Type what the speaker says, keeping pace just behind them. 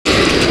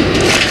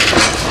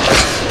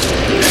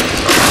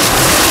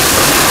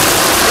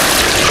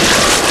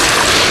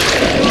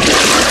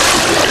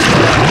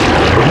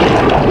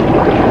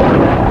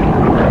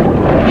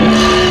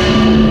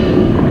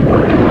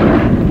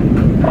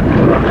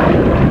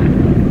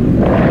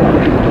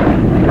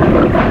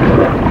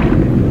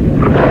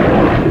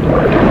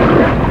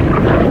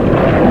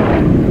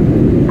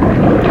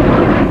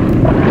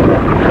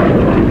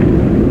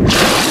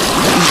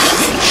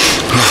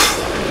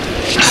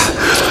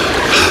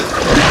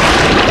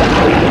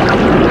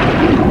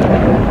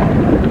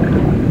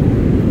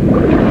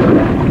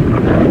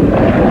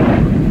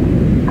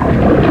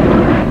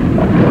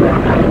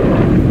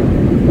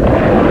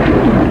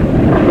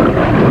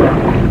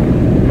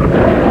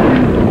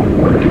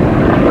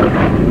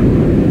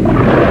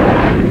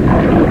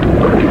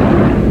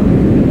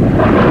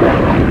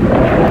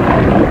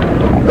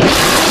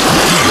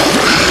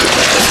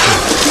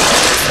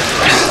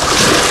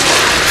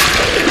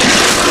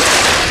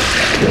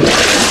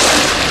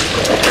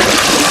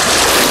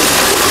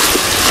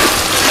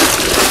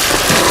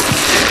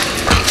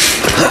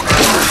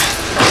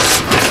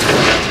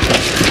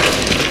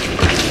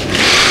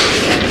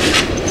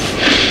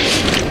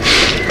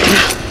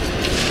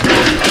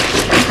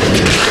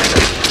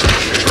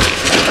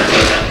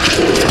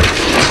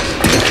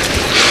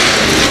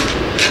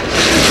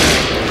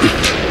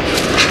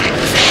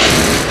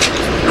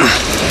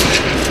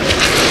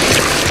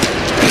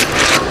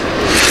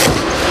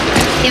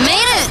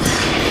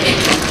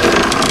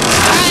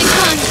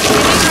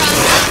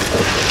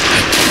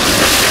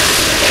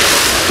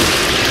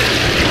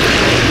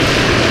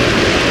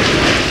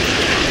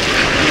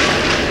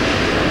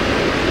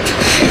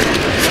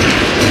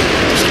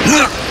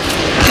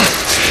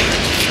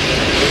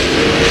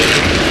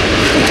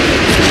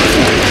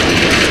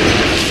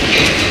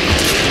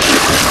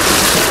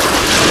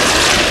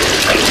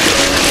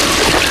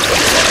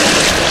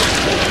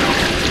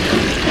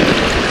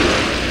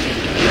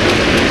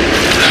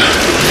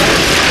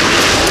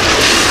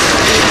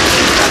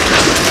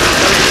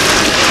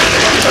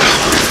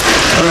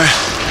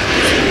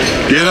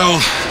Get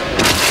on.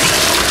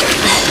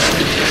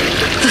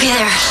 Okay,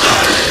 there.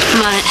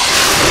 I'm on it.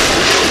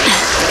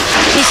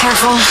 Be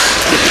careful.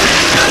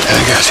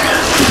 I got you.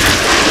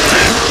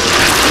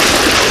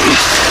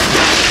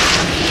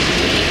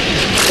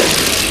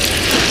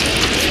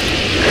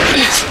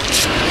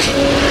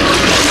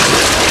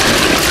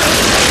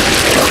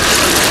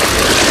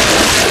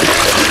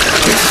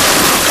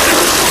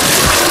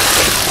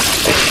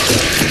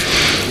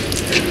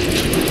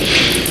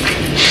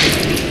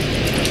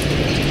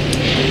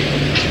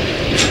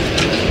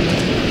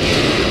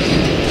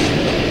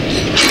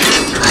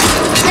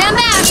 Stand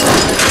back!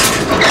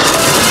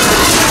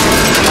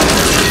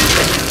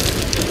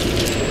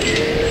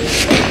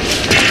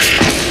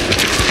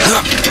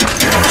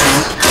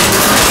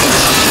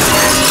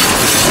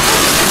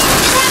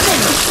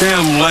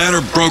 Damn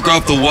ladder broke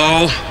off the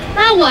wall.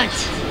 Now what?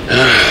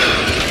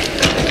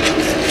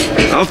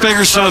 I'll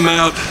figure something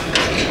out.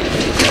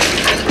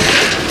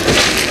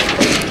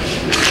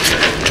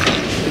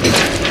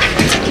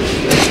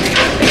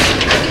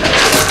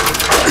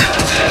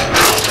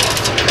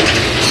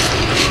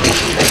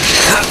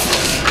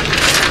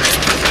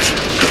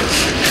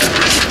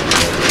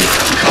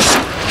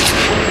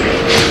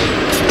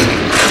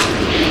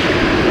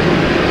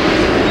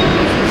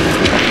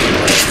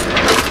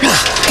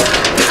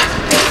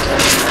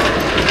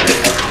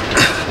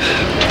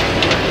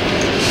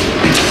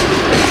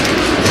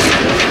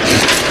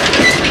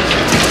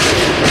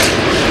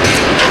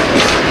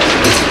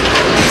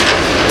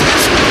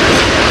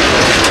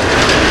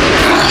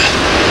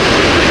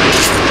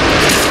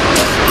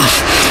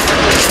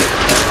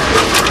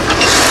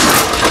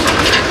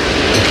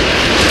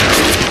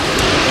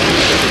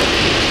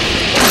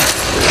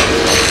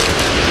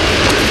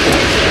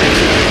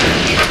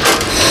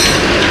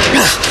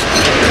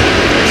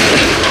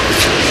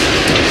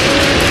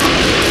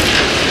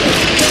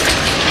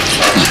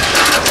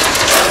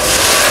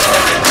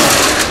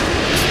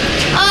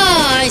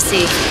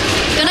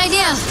 Good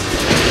idea.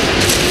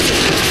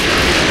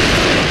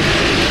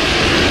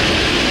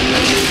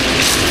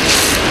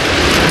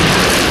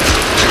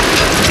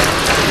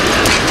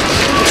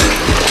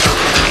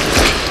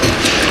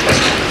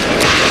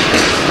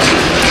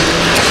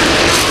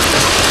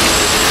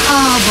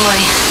 Oh boy.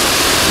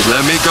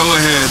 Let me go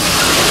ahead,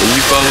 and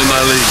you follow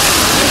my lead.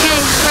 Okay,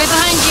 right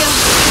behind you.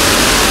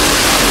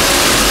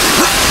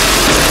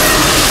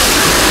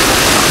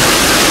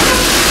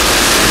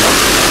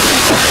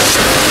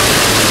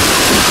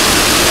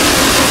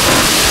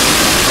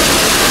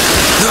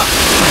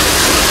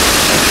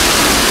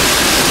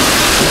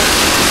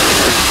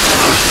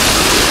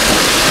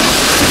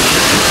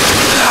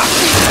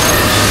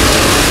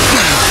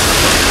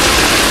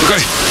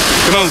 Okay,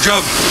 come on,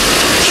 jump.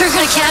 You're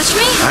gonna catch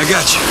me? I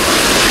got you.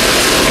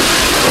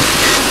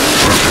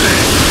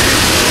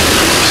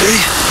 See?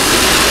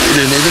 You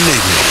didn't even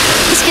need me.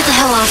 Let's get the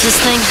hell off this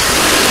thing.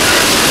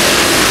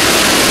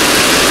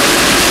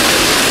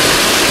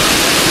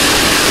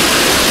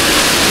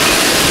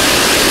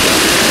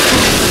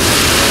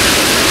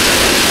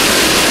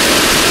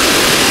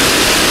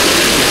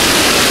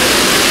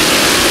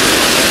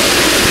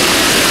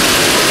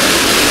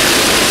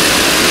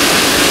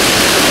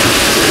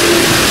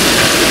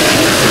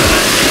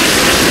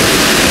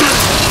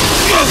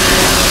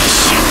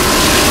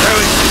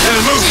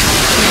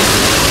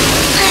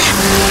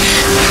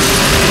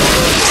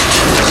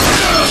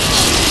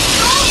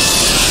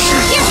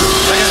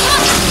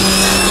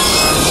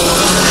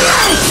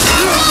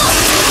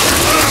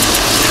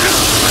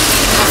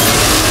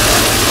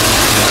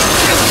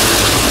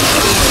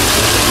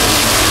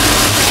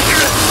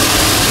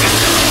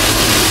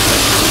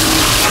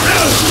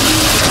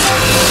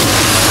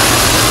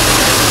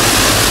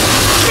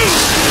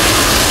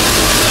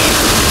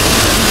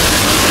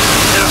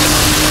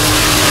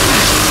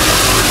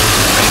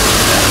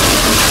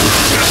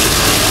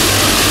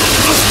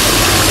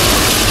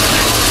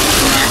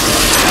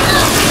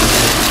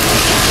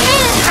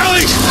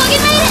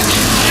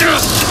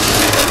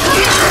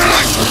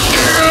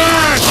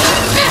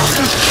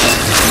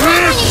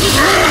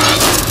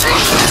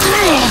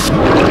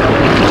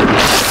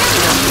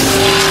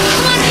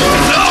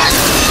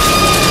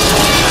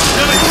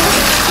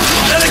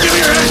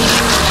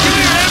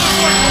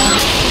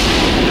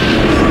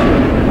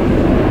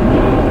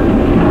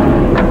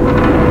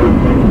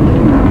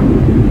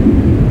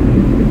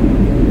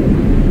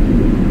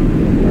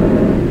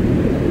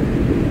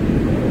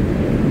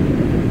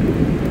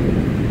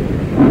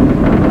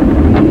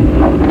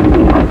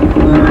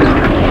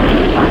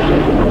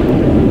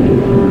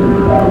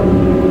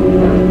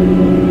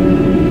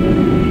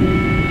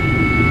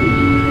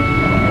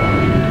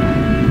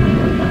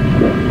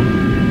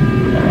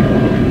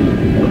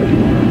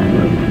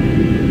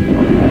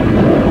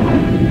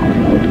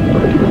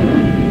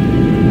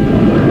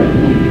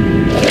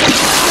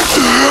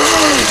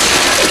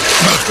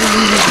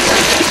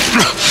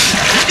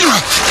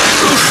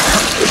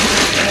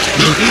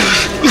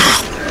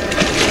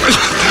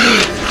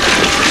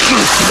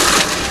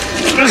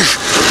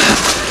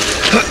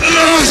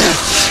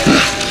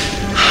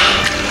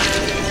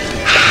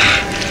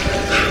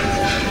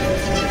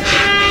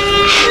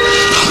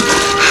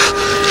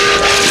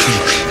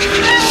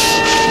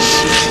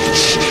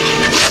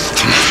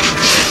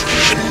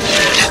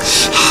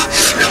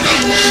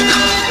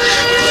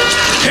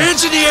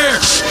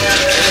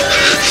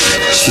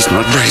 She's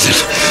not breathing.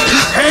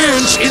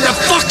 Hands in the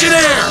fucking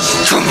air!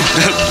 Come on.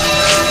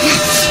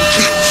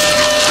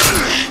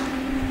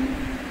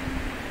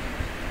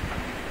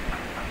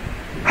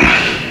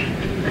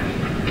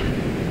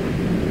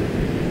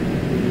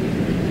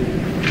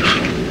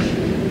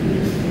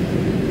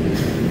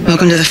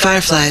 Welcome to the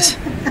Fireflies.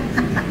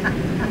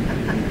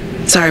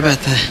 Sorry about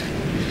that.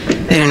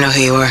 They didn't know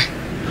who you were.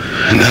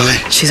 And Ellie?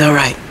 She's all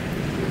right.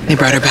 They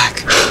brought her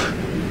back.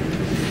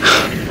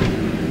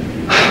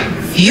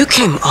 You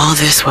came all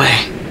this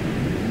way.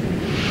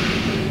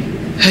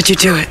 How'd you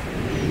do it?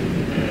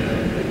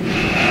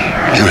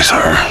 It was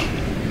her.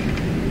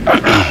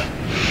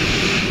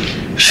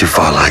 She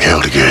fought like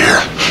hell to get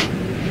here.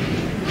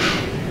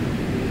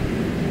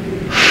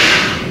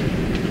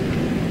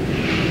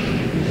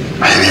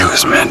 Maybe it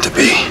was meant to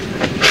be.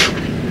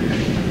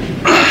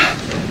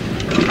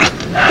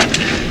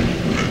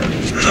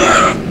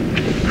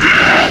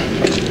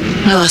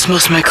 I lost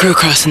most of my crew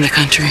crossing the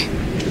country.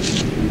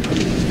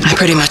 I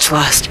pretty much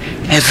lost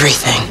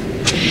everything.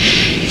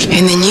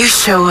 And then you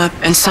show up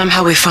and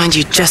somehow we find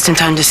you just in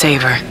time to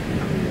save her.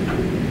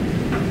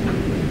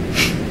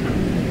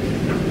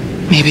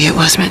 Maybe it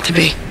was meant to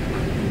be.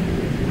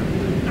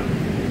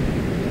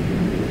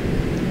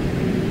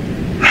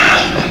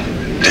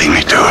 Take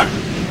me to her.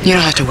 You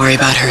don't have to worry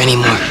about her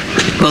anymore.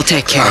 We'll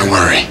take care of her. Don't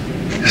worry.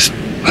 Just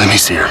let me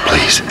see her,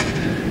 please.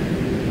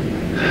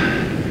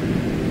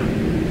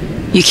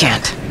 You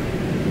can't.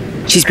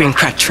 She's being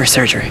prepped for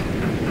surgery.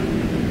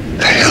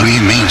 The hell do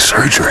you mean,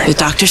 surgery? The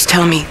doctors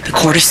tell me the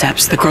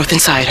cordyceps, the growth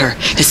inside her,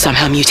 is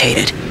somehow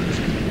mutated.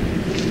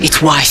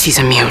 It's why she's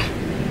immune.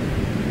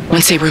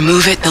 Once they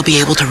remove it, they'll be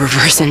able to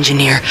reverse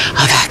engineer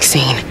a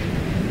vaccine.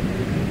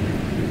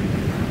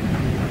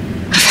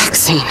 A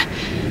vaccine.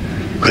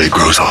 But it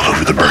grows all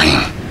over the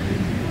brain.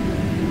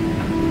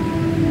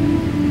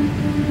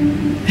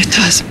 It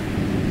does.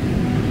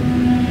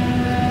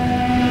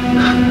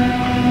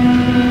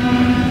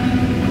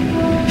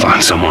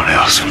 Find someone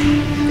else.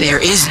 There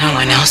is no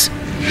one else.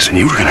 Listen,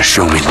 you were gonna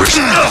show me where...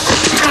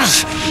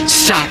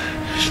 Stop.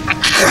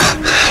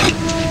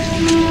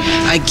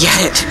 I get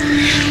it.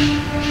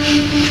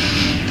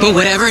 But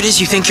whatever it is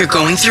you think you're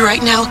going through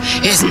right now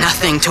is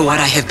nothing to what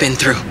I have been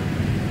through.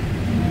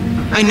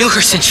 I knew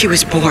her since she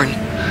was born.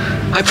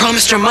 I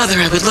promised her mother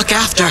I would look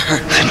after her.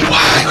 Then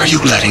why are you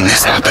letting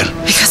this happen?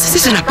 Because this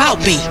isn't about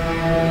me,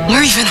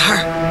 or even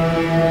her.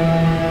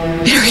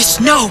 There is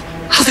no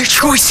other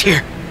choice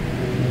here.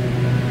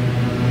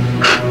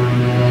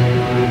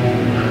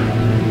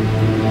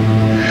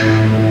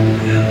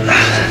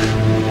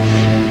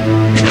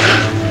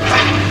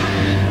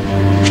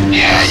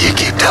 Yeah, you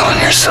keep telling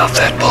yourself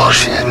that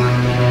bullshit.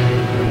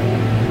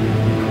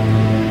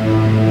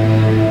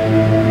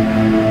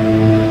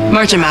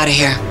 March him out of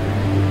here.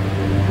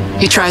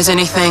 He tries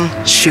anything,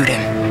 shoot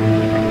him.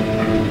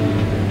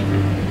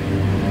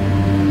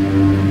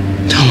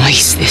 Don't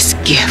waste this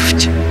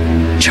gift,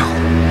 Joel.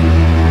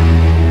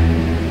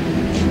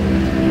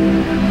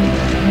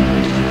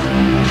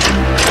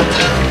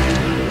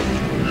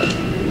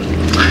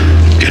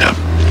 Get up.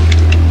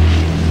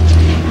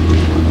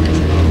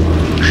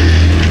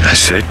 I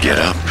said get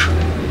up.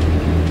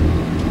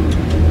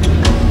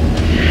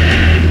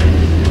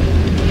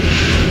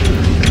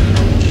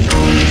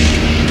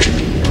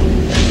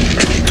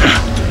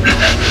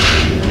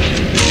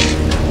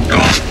 Go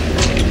on.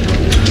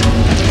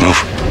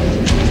 Move.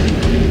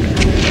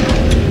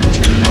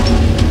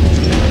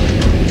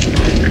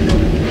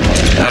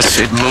 I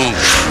said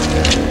move.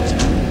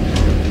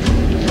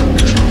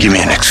 Give me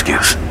an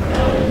excuse.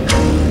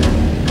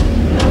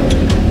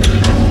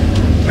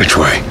 Which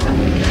way?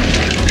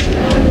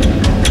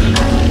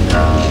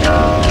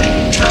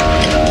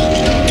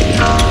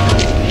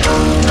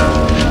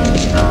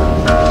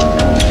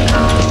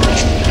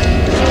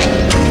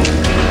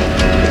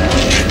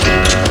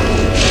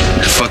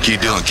 The fuck you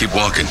doing? Keep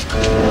walking.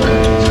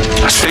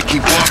 I said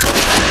keep walking.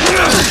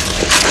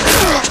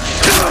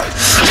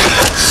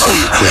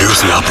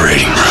 There's the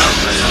operating room.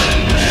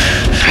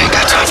 I ain't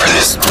got time for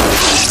this.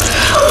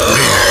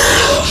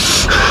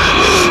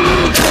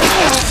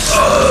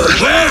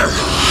 Where?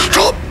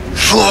 Top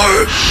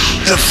floor,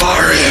 the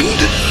far end.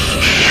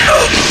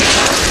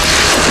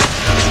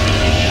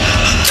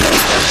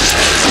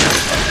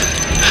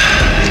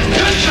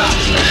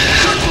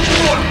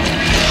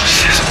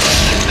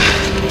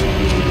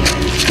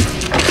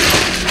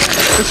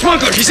 The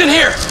smuggler, he's in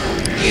here!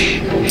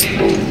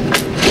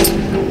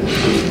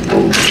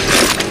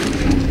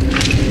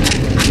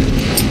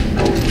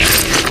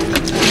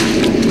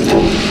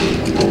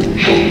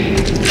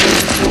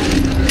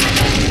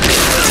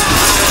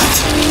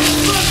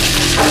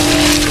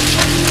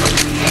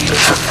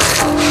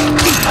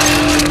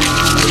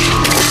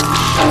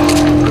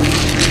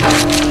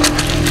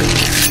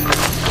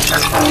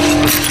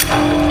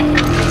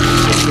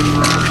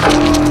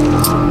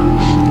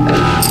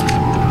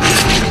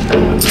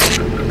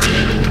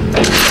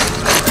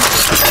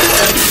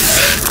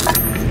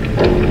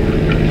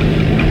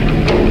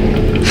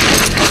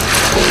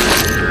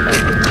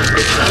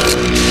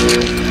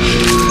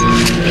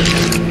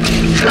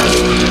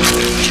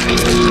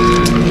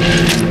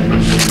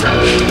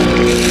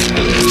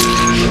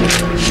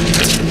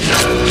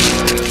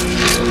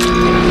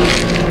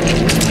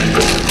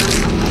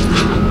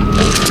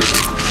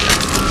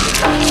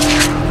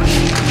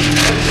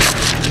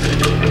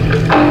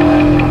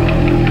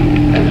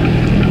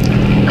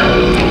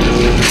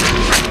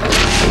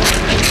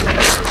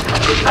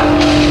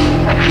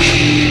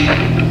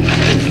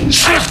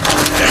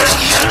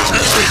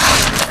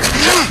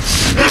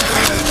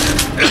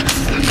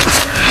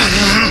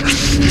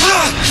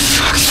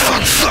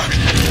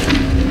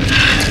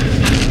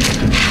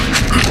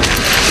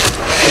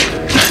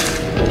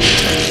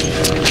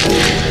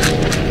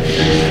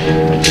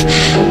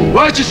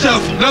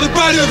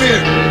 out of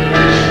here!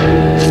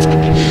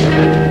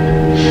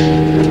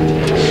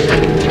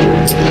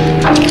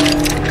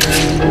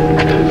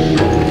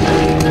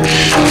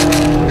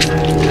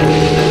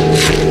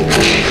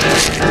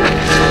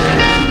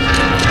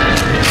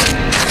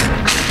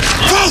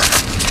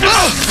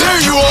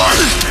 There you are!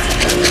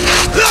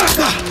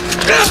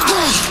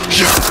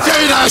 You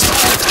dead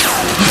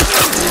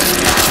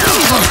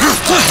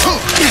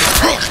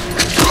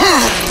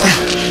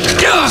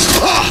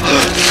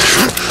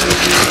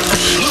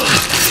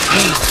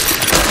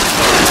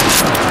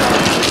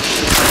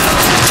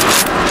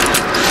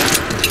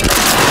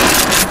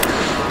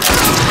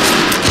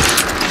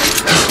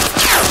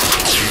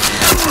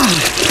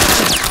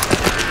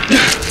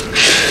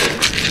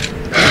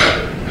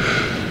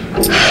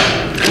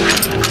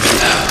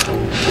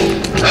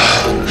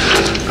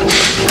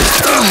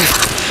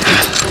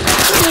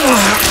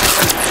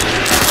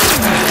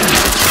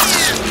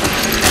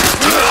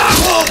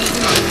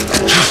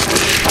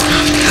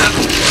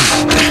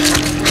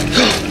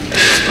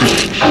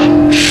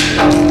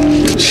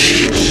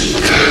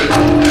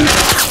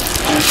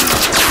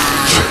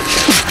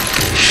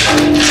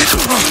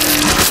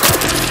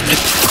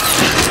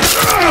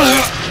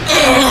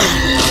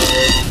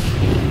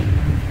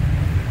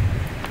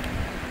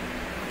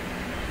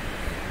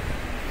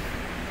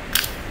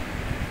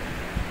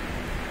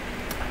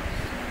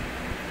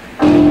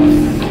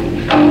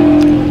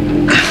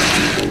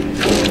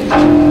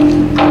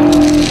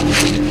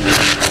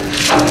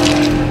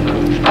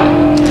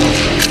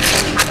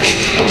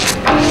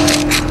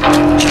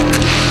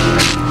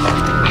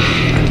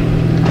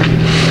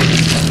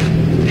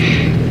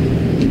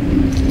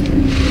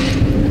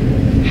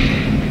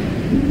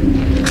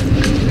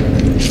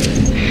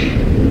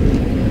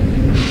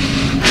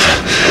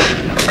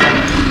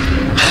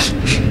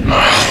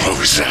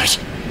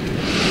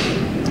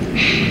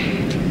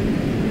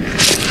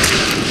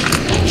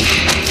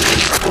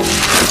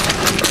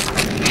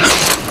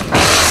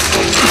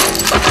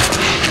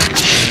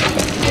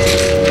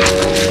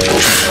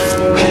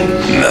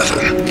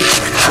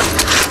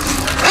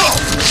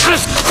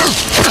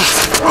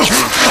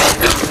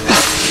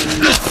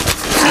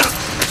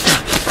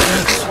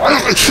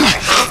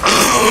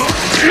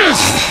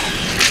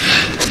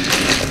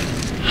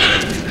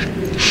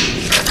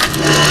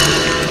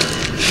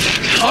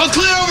All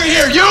clear over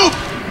here, you!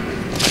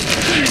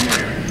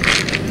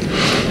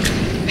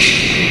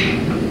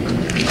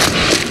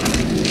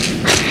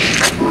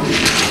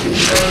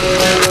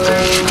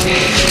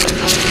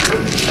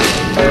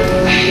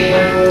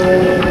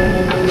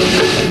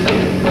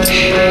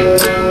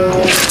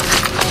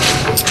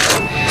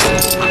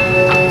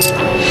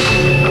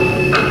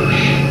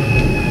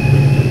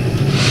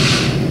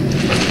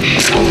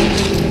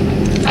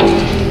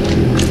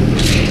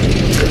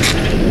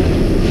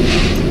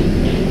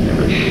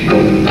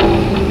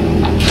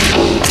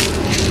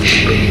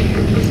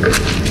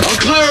 All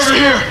clear over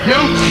here,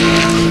 you!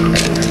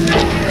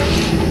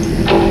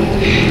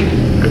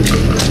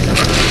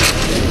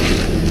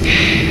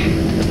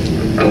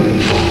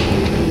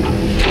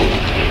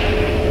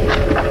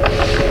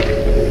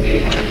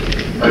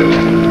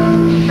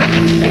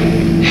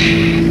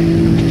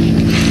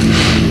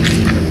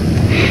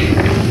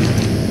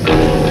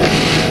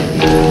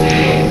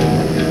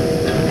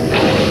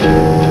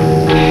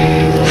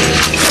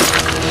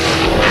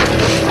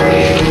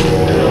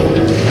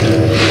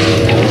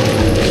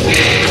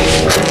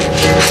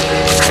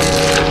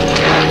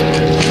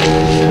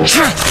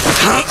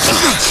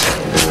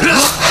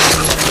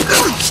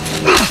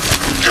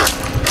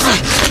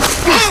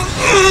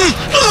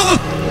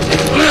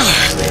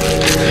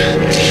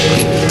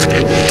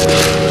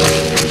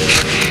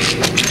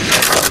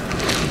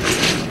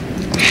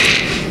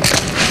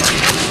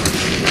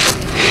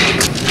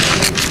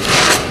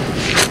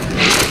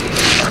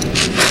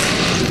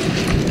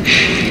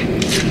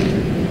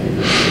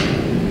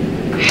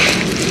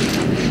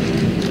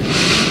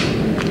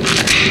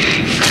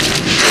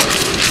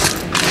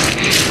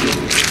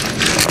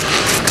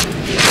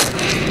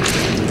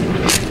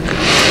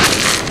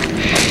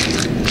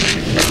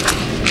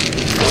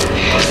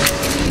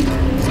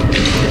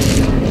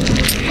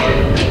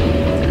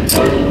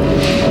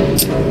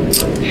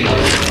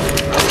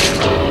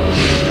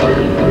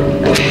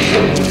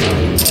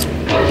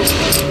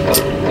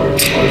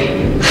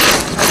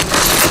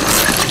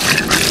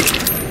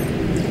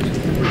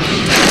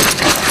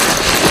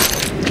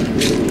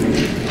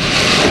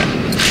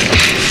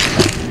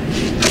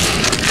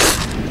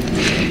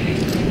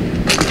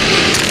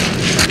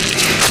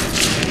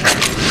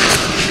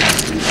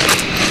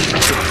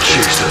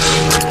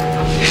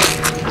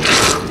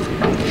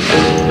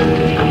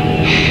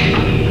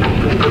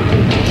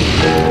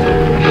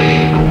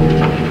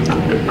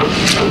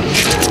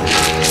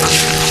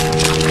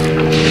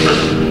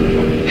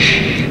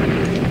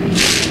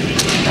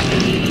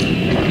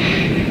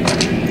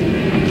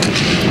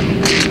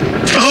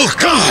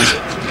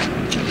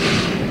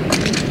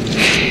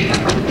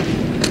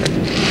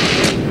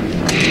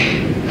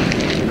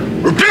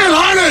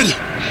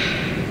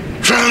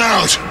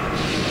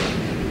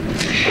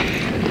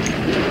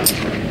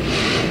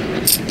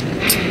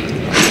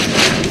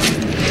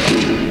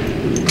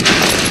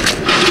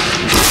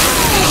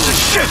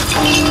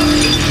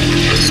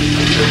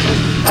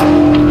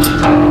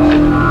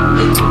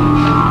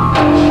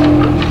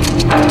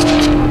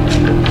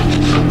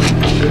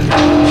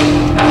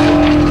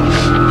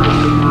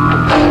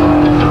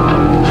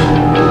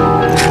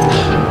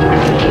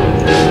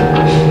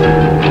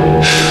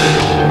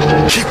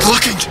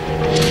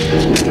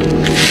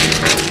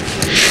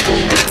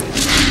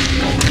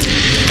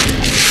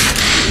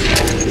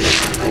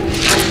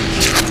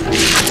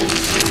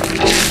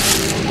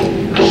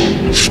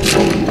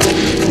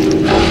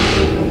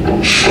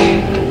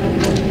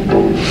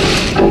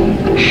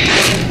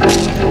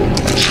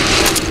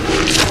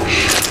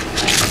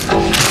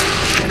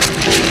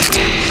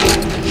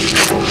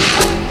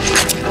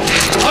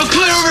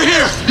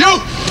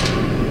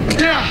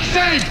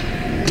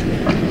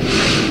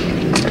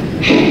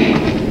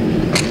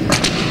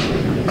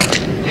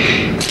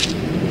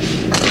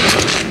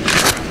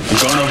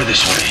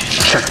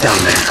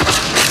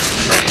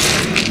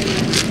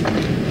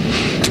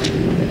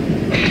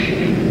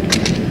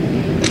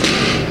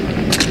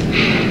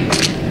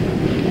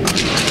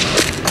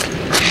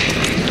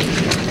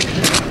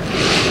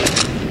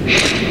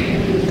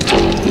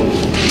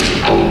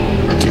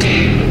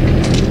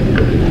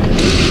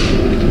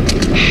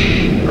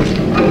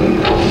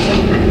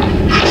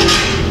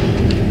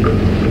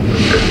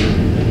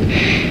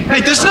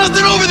 There's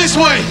nothing over this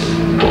way!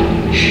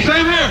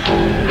 Same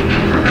here!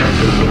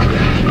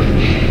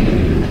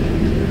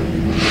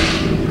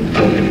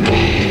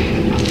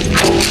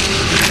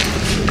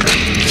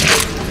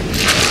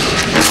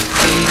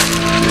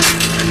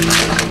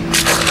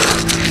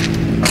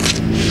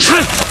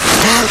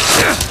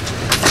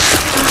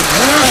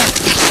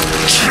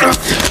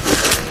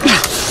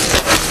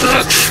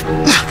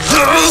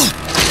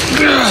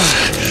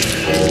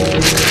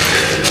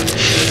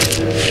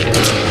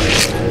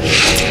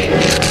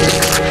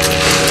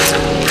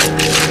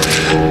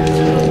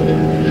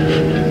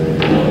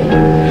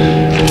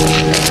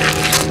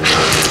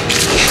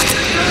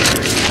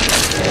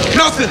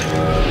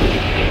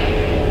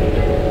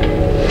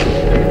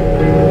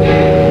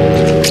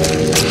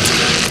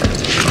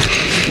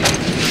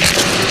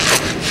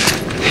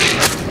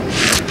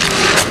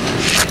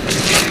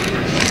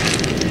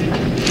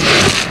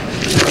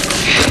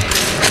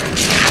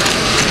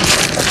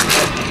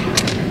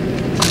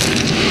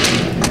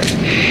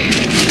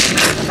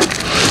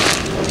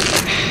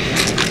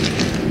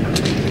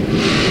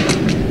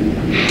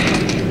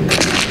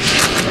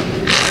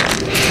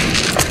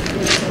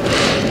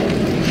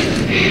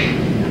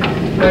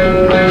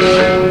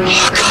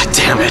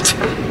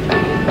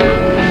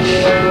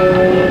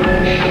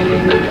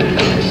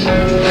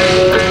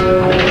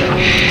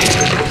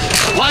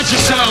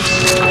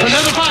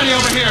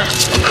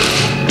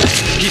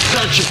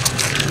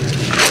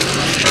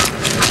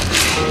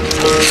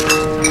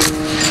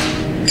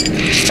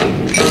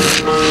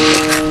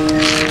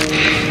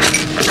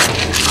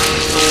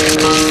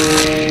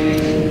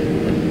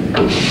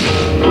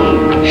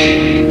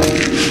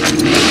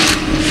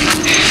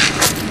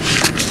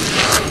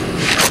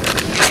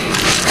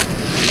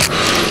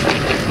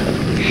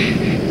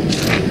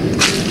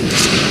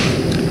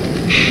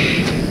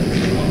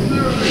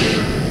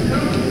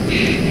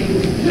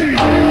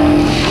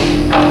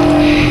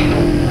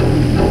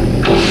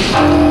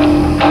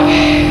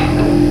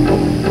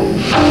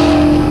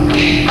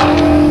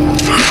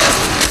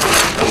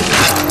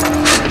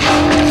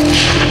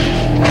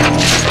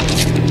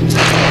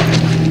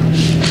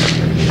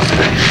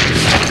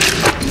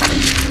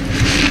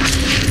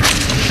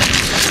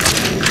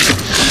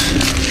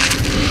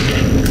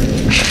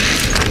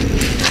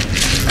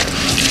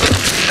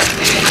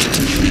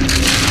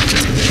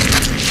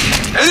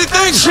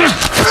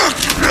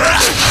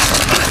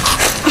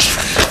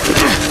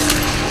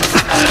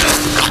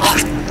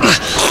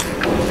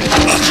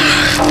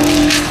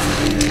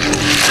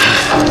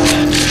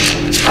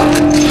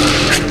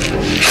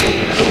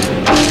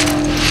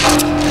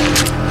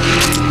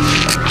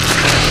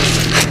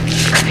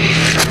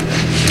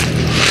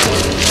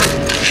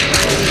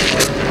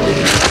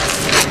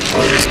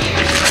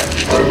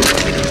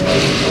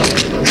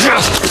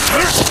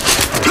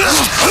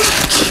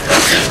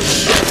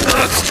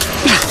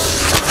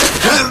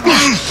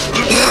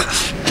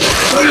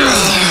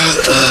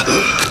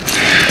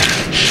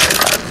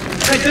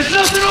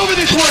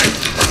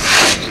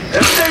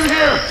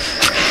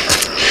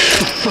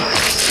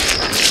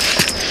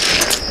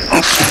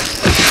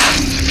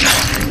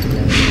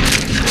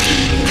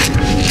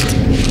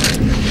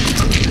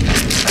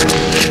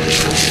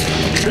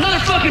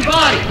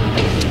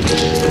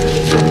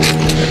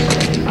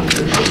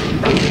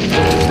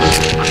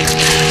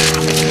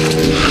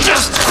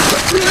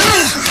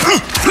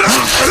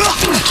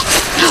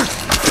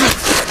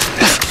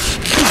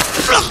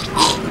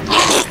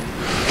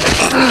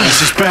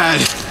 This is bad.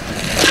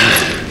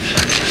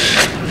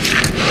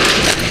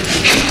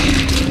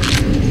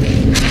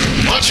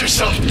 Watch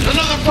yourself.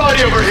 Another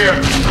body over here.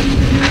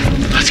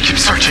 Let's keep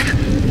searching.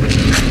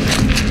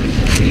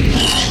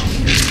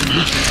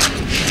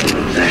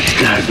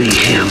 That's gotta be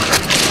him.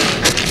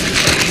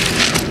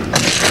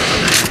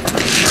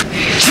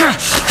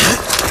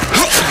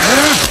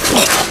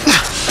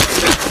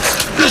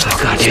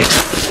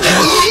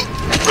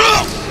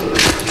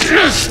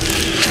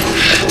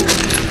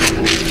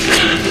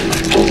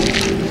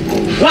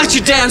 Watch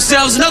your damn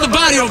selves. Another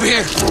body over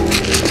here.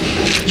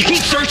 You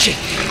keep searching.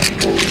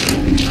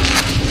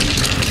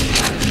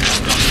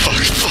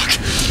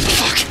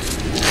 Fuck.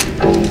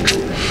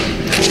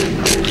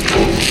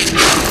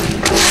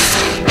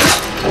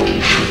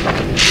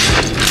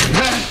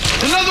 Man,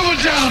 another one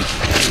down.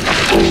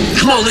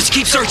 Come on, let's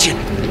keep searching.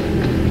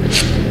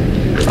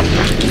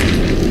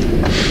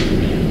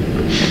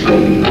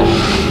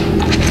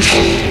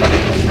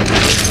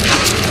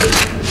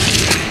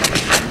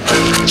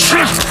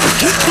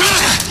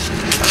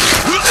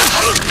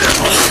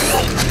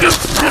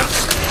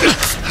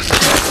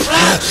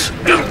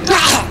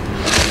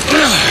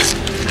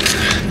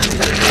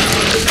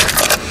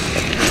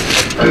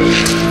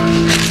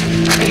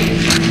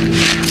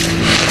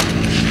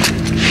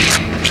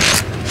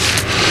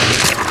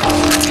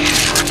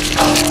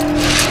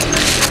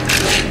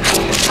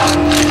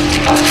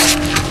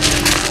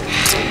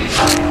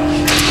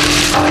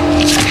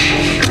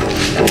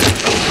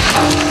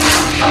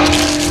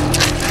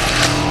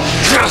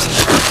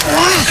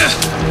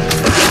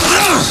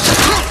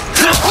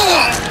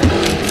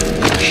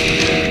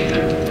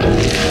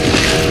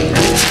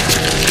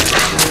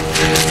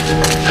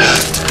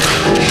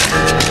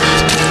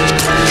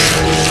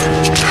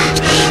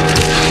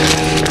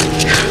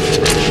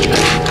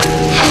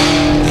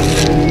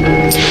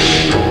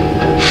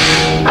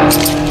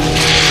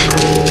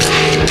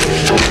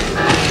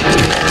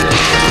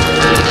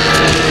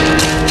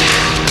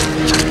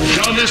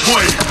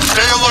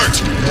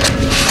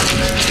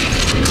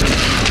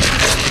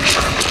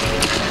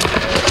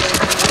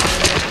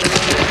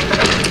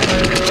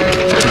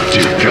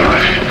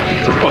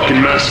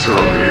 Massacre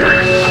over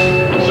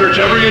here. Search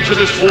every inch of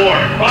this floor.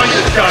 Find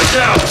this guy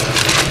now.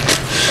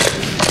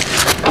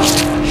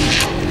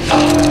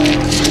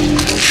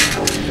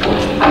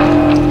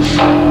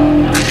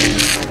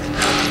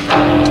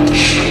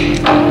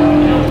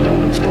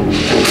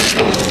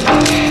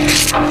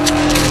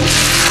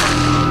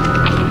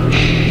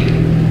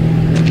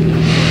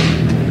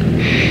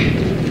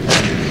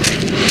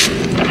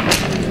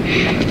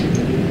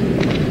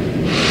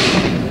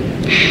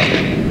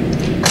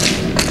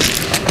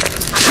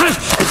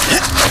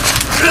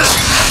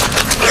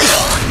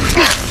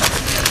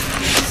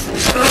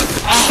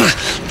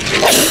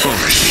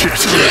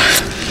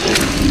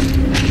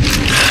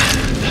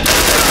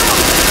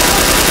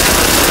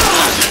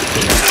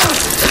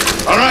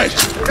 All right,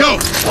 go.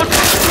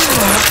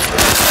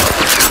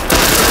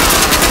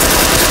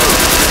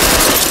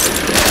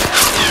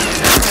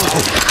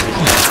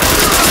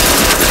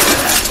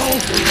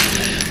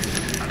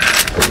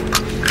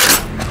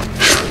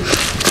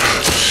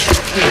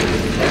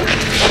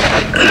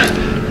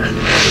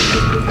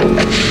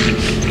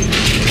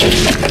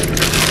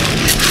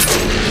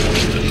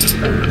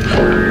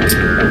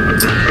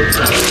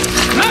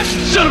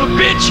 Son of a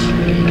bitch!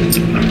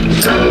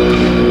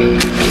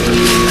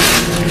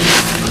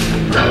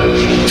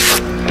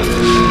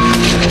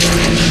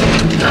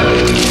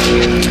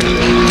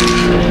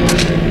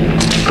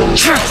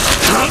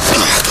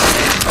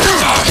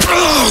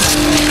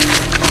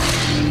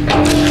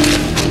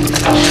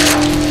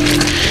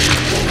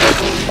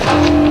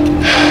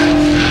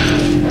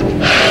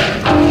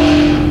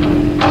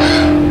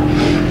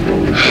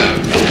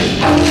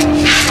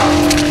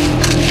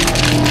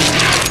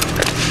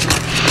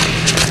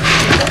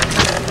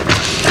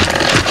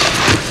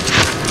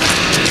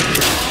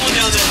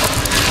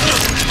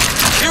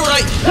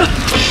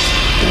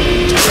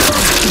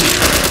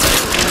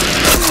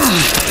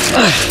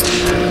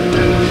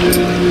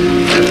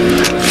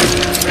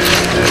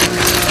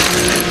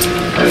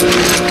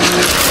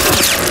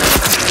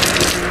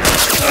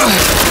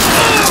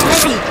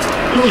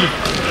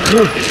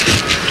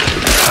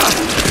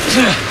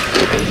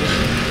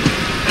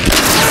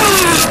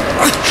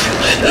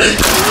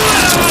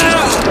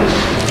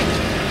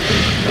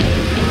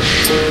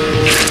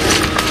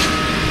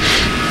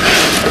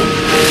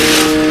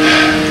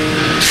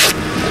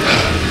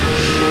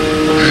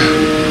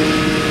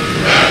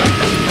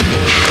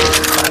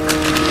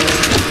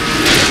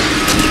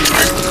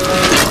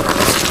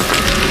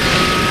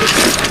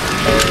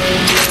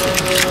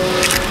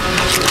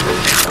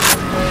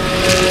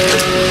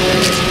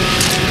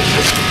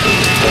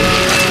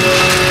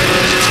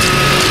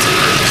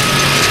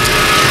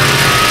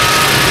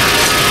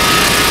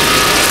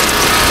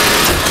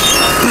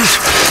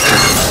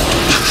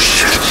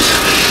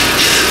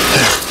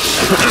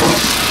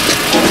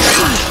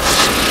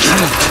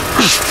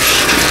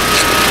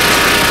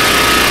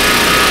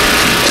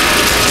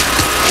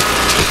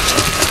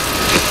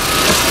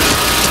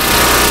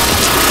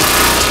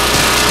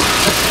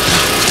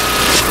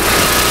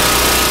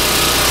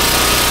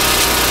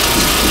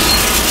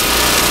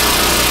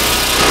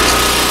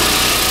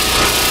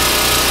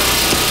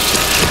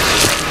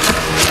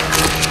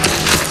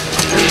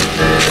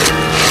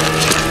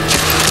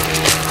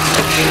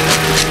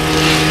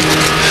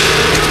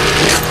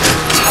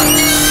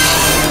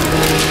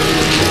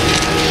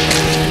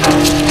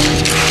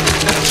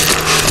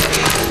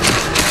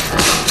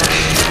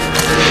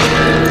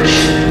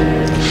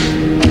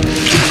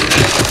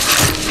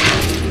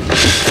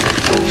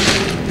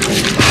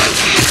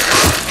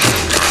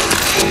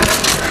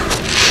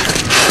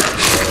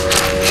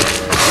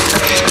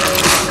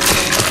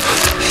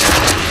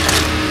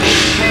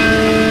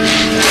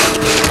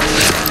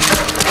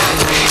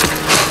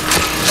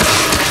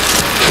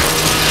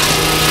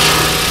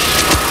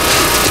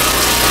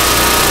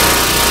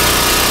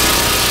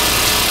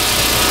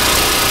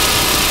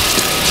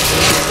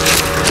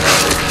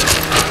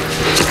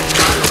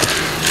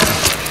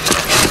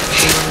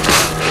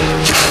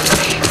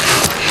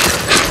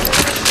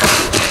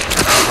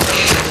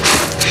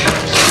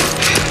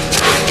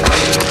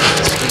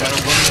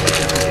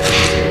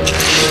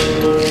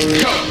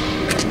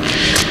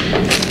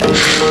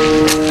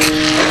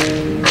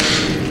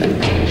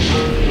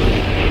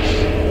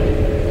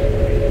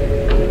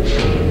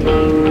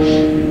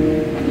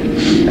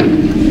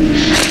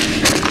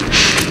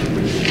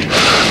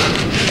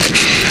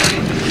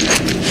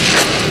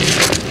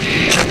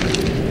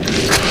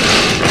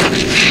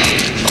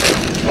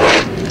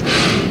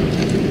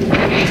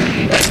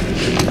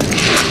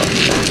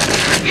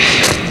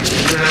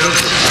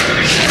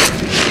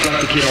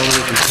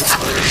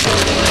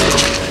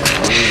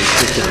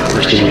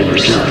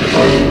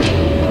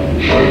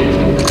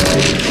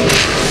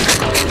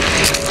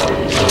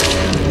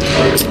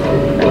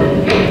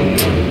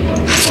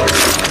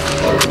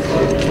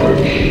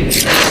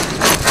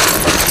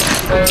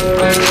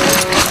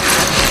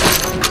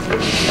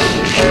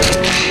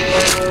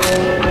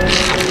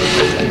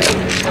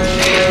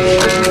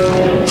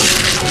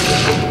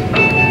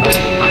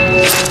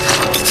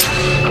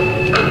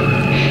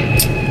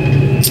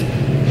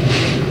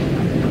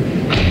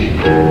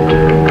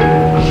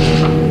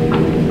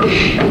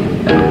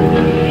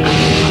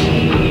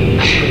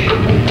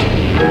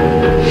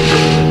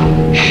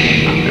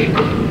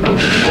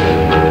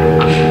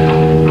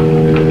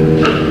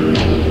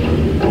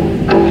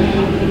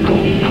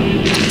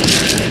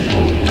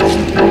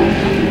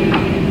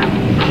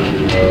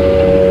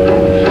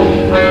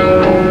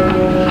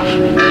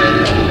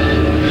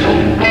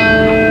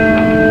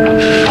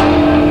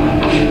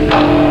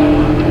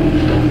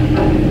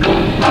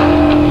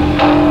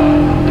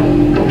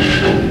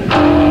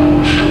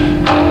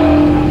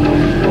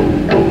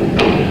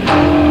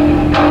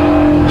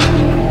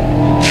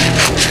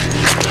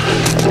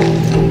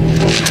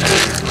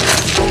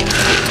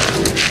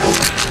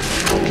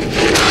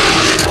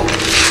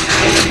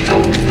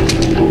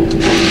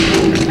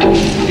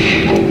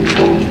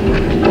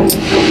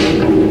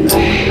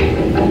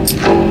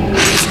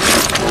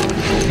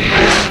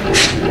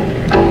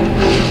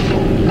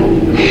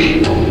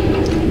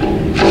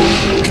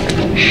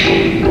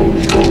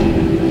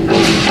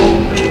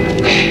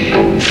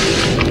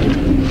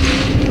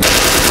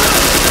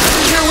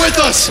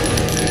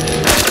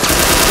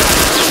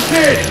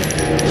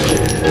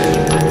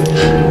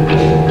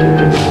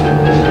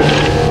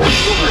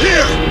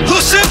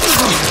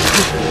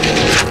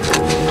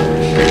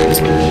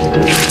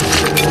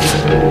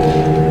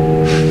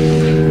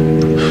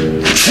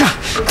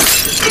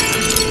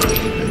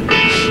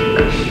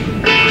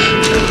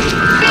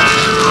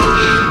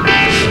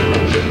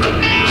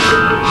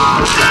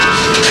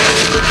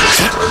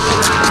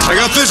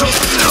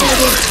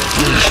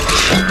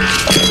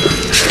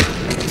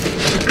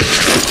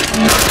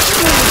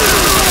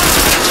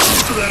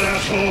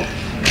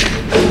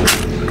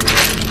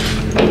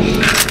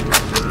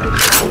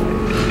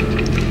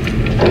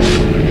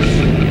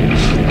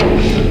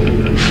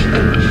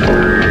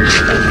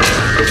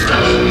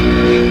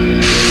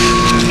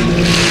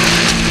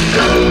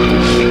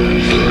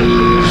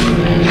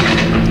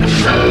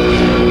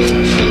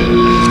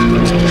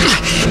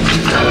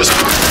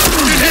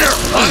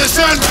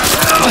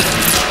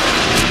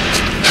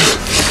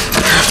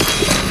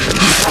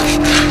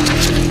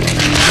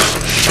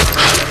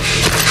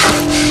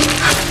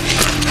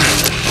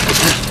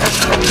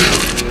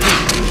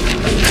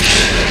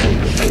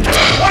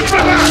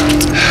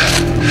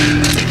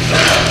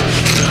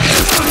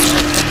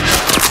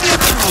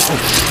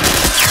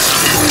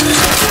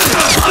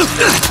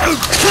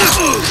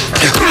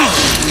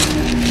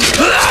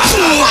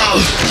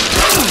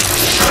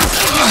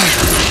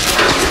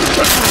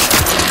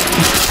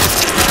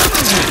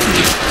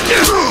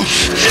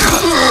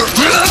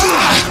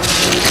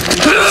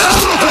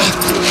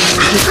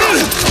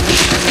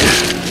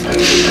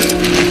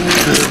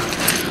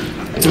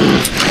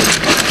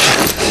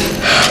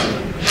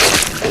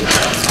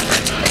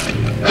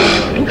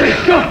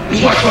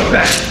 Watch my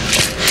back!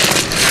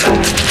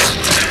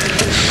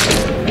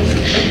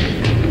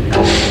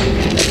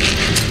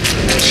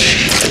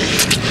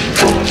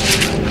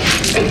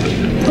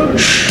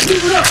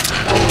 Move it up!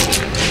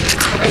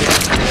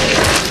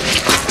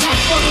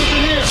 Motherfuckers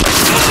in here!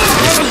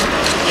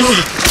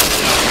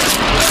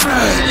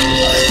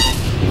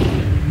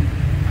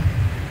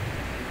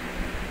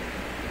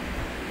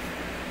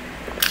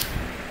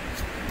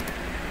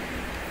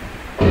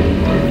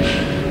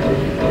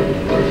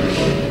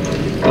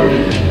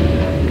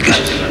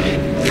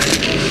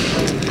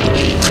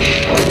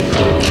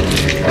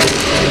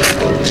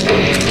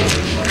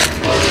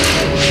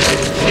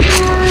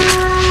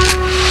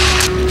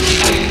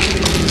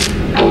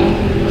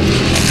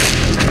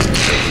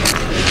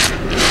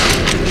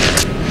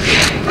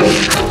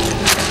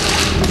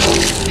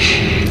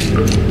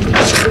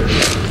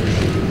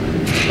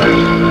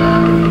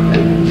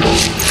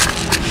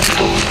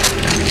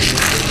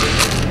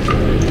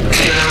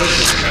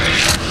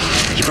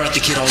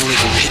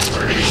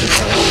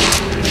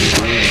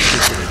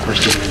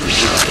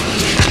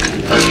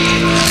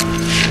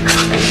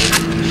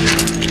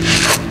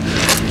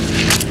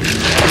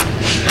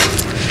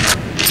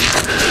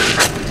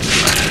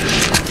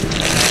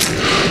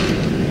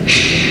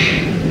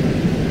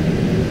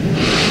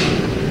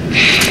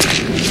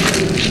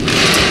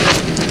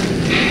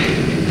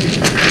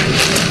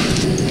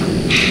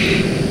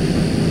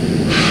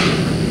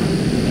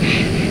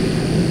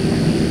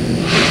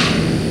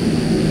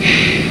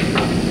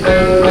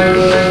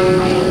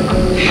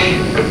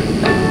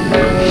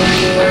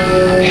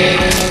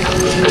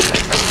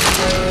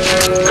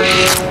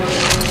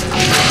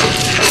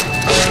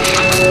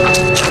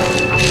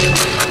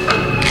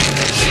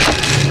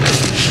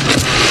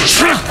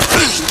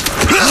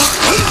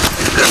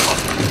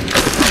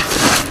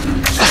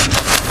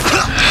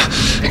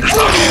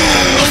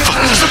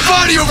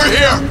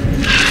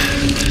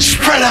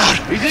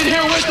 He's in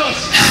here with us!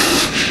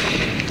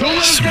 Don't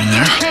let him get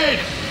the kid!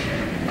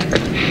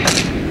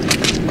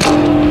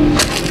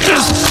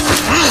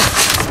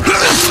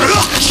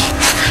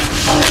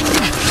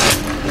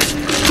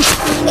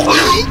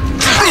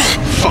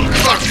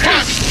 Fuck!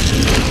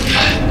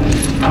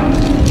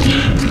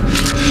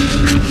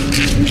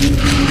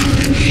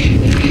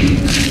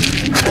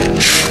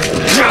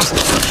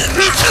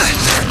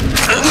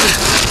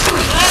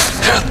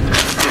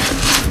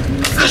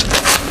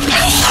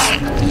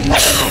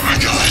 Oh my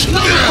God!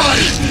 Another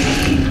body!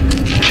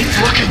 Keep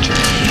looking.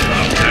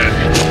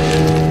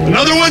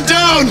 Another one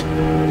down!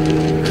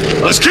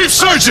 Let's keep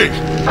searching!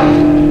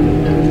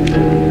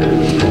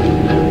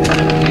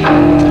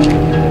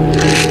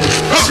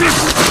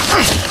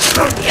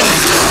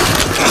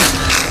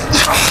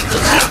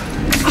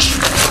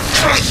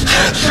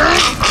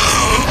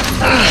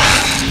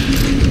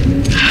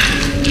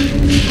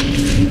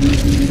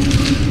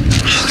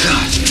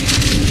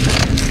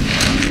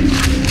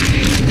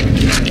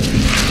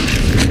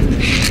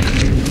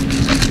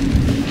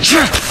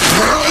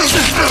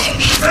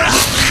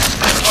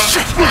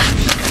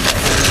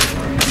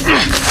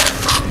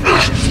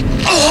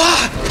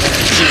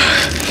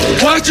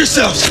 Watch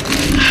yourselves!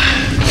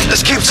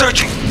 Let's keep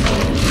searching.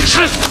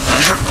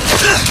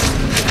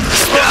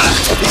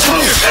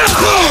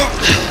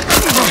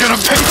 We're gonna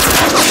pay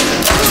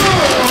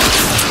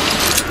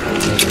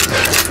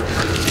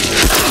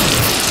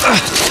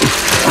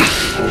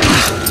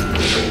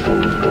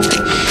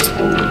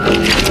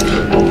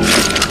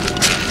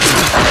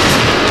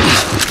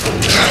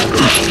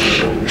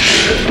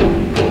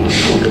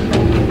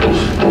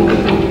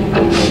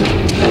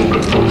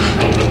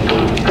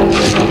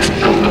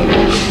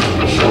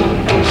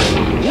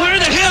Where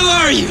the hell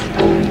are you?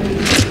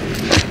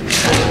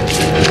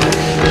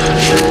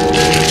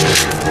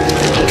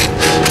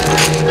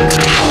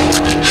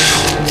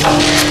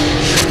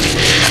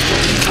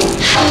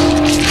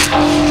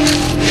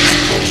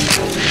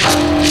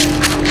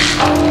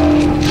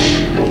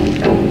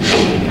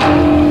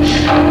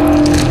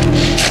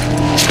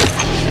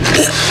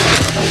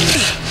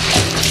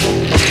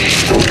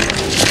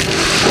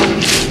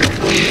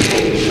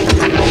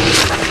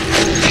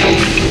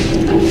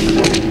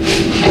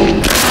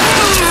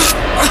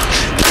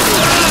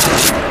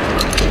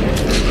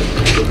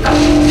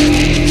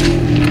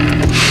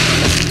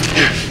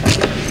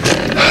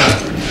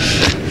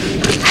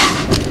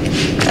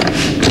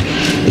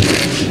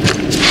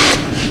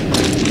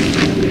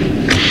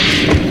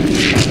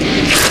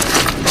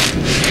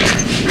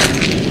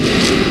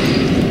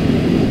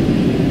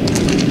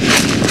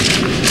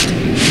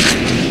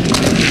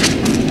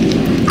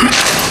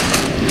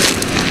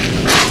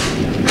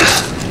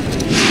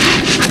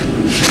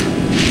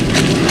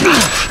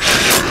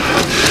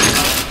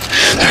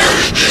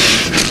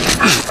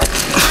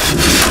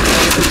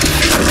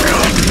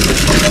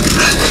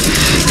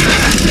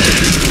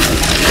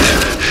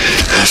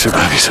 Sit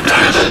by me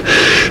sometime.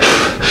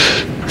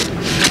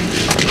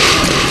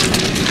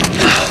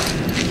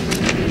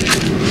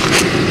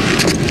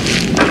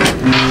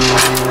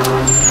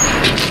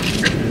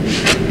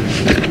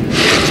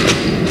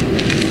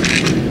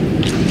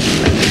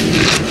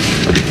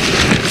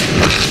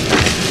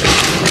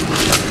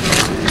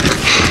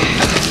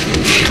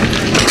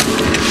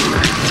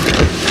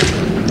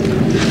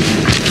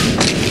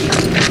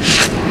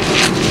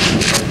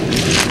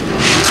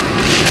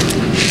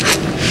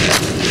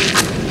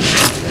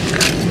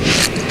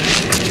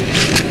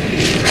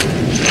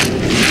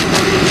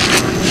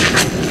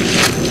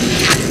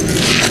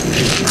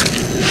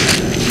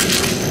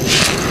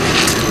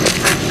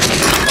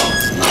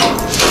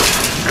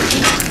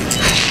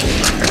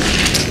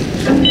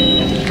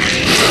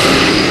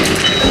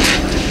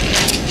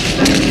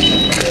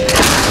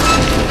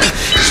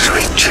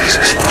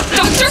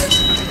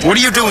 What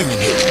are you doing in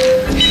here?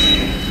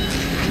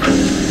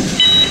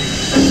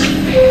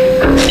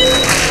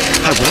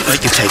 I won't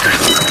let you take her.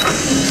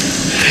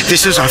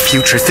 This is our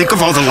future. Think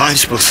of all the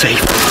lives we'll save.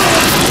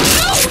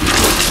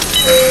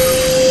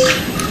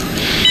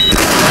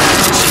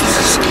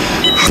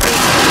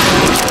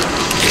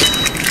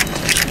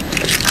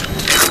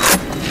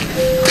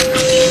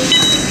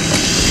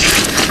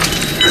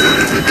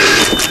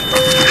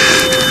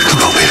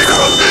 Come on, baby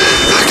girl.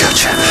 I got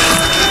you.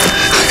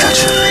 I got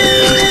you.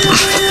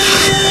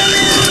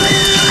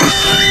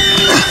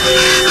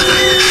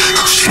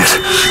 Oh, shit.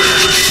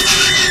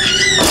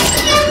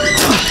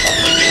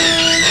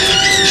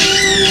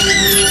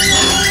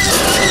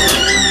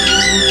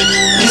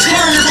 He's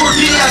carrying her for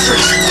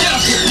pediatrics.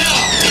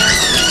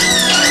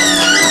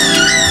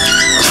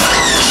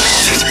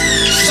 Shit.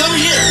 Over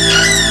here.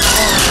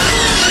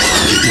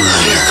 Get you out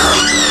of here, girl.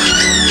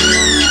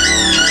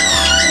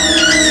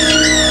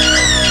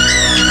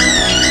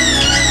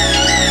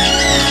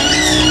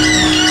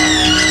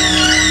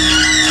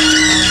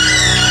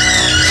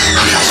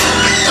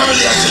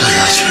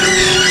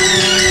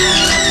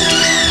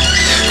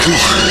 Come on.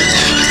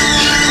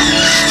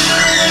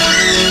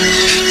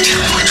 Tell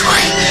me which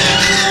way.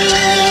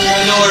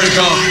 I know where to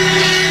go.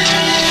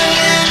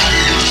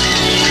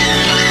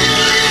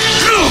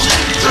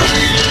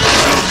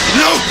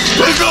 No!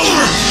 Let go of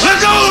her! Let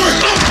go of her!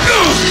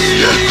 No!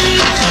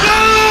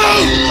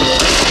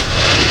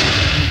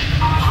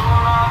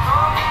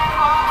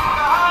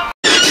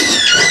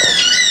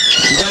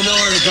 I know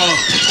where to go.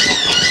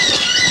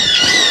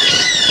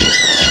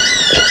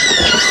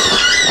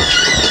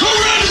 Go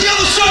around to the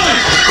other side!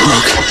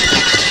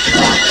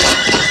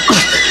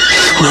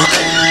 Rook.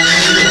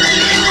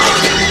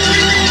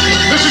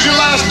 This is your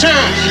last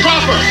chance.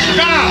 Drop her.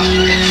 Now.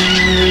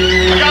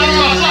 I got her on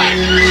my flight.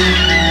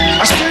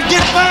 I said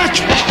get back!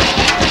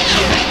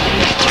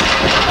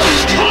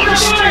 Hold her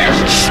fire.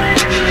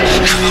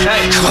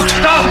 Hey, come on.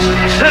 Stop.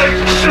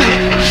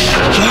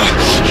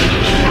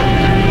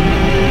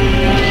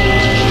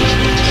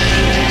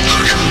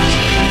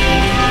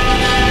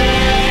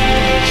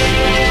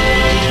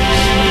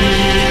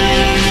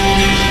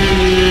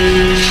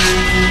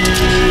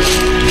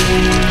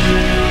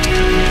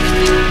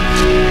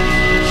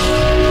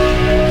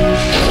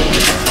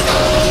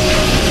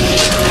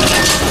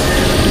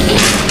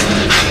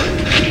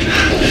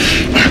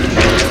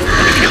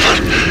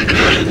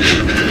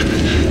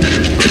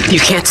 You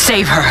can't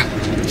save her.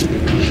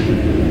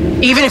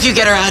 Even if you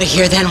get her out of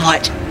here, then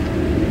what?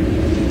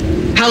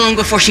 How long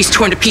before she's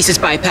torn to pieces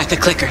by a pack of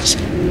clickers?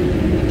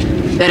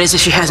 That is,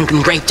 if she hasn't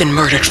been raped and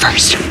murdered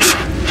first.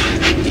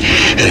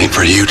 It ain't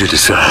for you to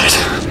decide.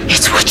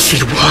 It's what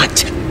she'd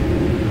want.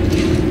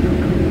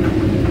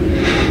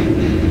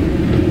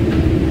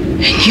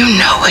 And you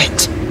know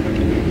it.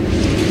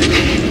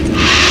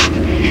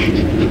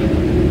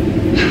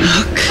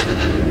 Look.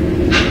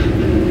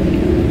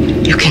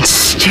 You can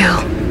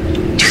still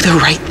do the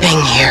right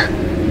thing here.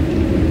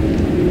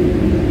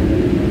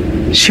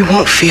 She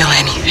won't feel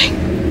anything.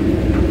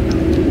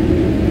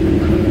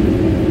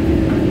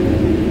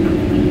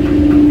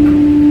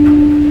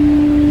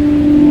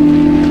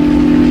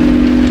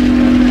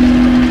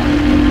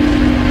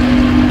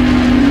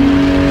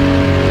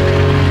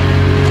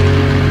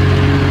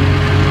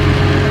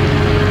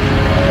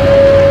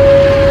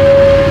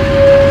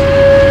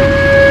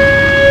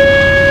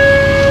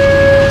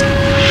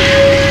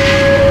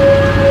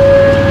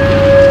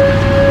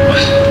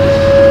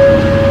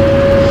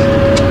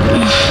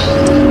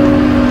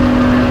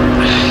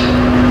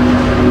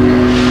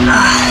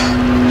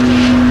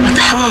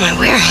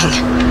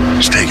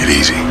 Just take it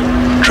easy.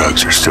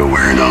 Drugs are still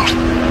wearing off.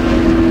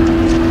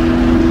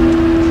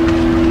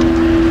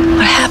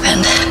 What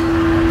happened?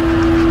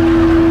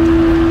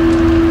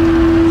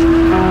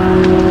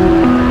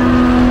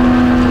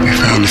 We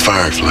found the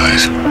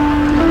fireflies.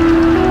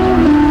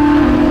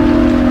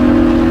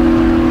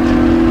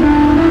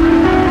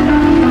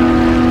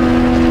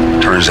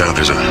 Turns out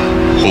there's a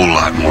whole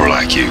lot more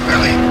like you,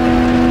 Ellie.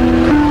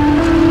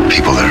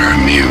 People that are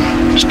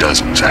immune. There's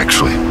dozens,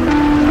 actually.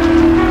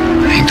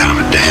 Ain't done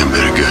 'em a damn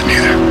bit of good,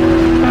 neither.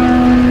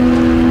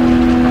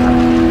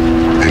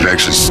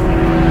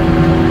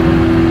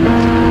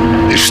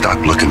 They've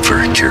stop looking for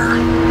a cure.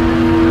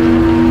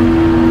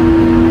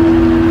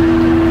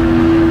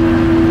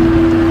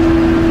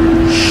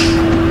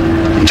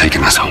 I'm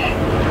taking us home.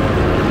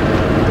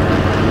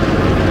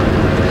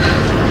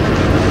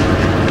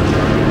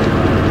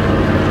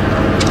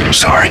 I'm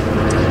sorry.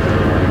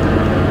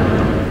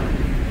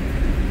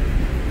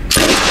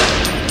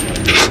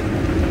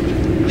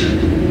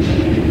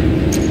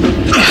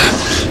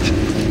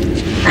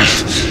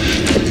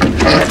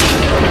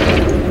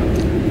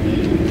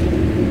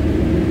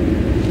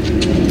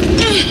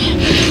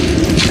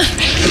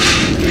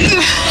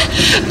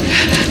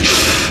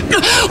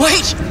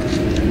 Wait!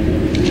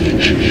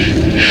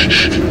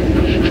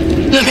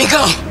 Let me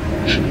go.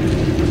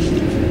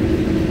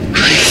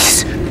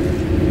 Please.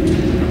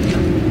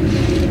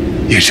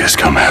 You just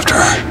come after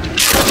her.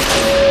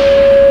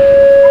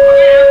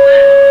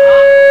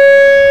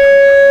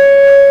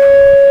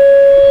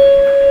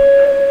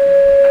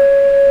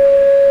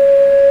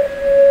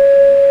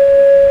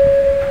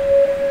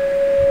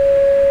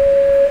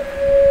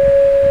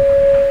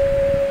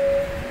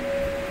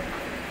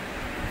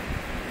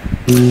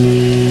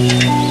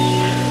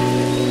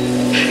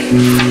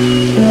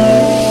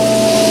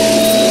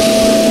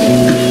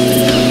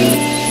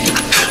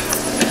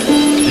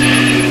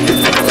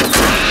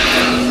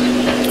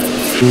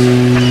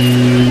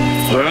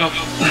 Well,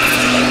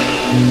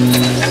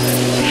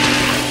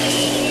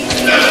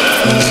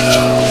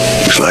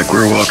 looks like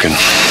we're walking.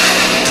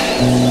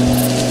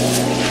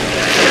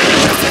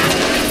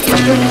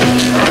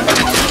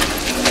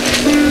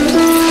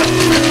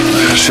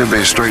 There should be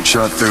a straight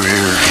shot through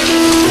here.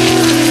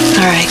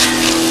 All right.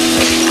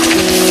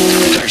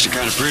 It's actually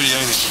kind of pretty,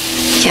 ain't it?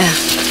 Yeah.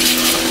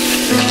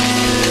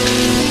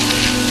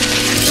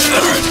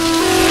 All right.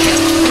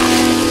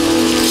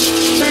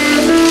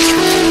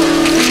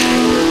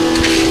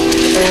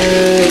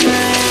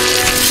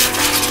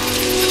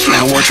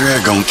 Now watch your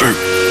head going through.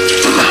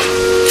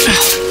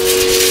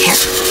 Here.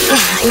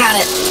 I got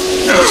it.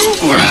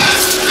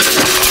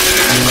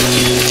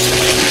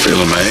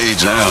 Feeling my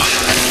age now.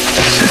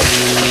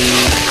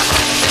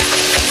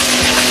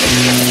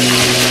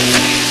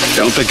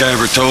 Don't think I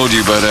ever told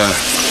you, but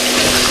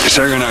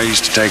Sarah and I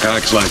used to take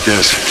hikes like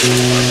this.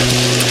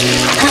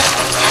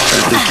 I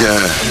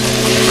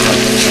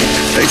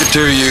think the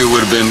two of you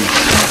would have been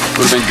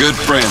good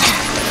friends.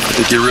 I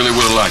think you really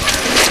would have liked her.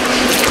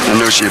 I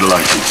know she'd have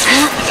liked you.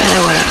 I bet I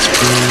would have.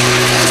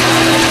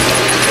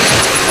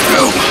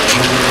 Oh.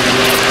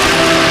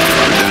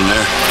 We're done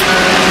there.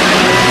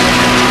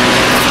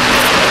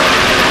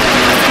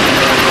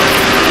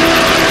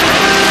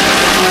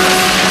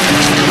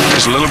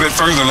 Just a little bit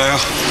further now.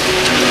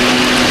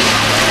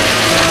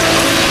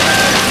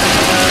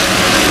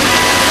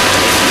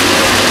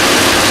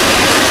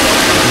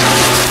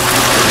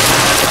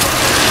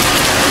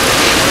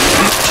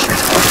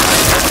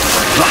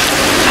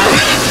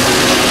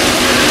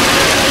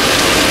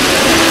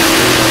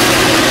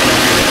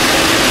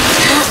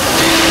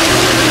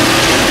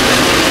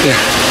 There,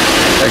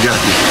 I got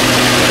you.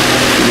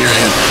 Give me your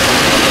hand.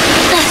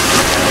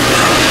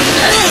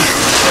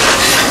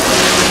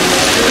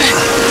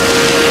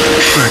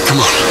 All right, come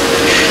on.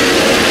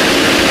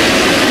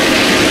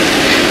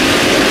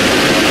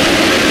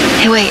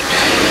 Hey, wait.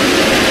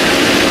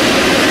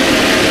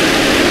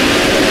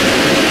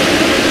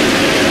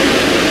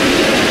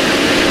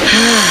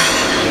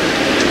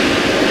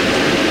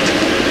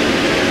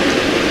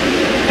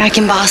 Back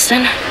in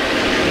Boston,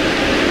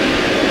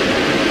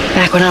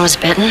 back when I was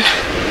bitten,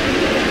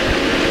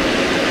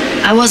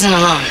 I wasn't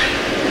alone.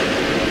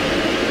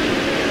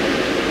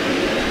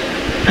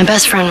 My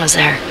best friend was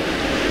there.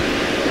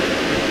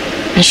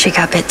 And she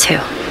got bit too.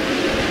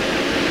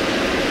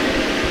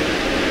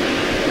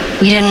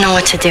 We didn't know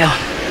what to do.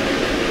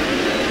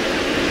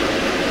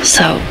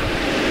 So,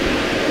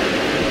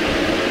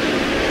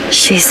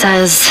 she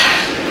says,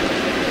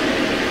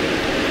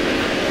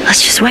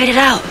 let's just wait it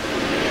out.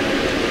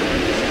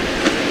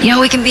 You know,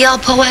 we can be all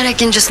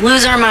poetic and just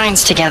lose our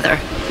minds together.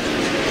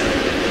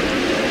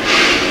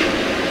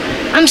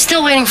 I'm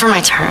still waiting for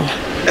my turn.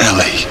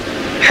 Ellie.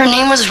 Her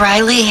name was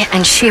Riley,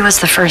 and she was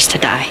the first to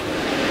die.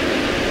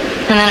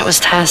 And then it was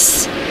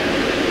Tess.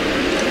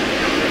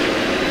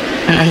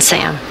 And then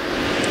Sam.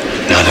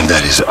 None of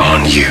that is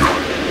on you.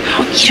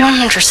 Oh, you don't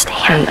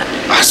understand.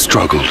 I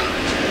struggled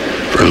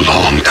for a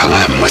long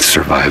time with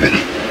surviving.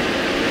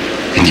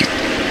 And you,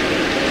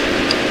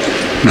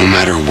 no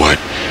matter what,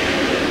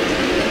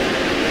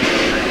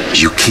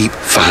 you keep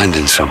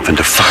finding something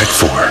to fight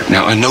for.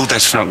 Now, I know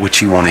that's not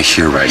what you want to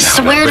hear right now.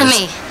 Swear to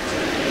me.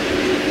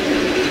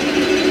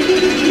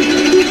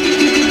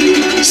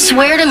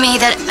 Swear to me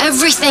that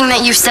everything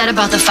that you said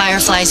about the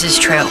Fireflies is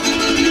true.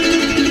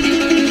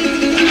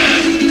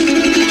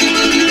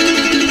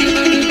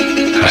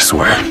 I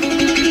swear.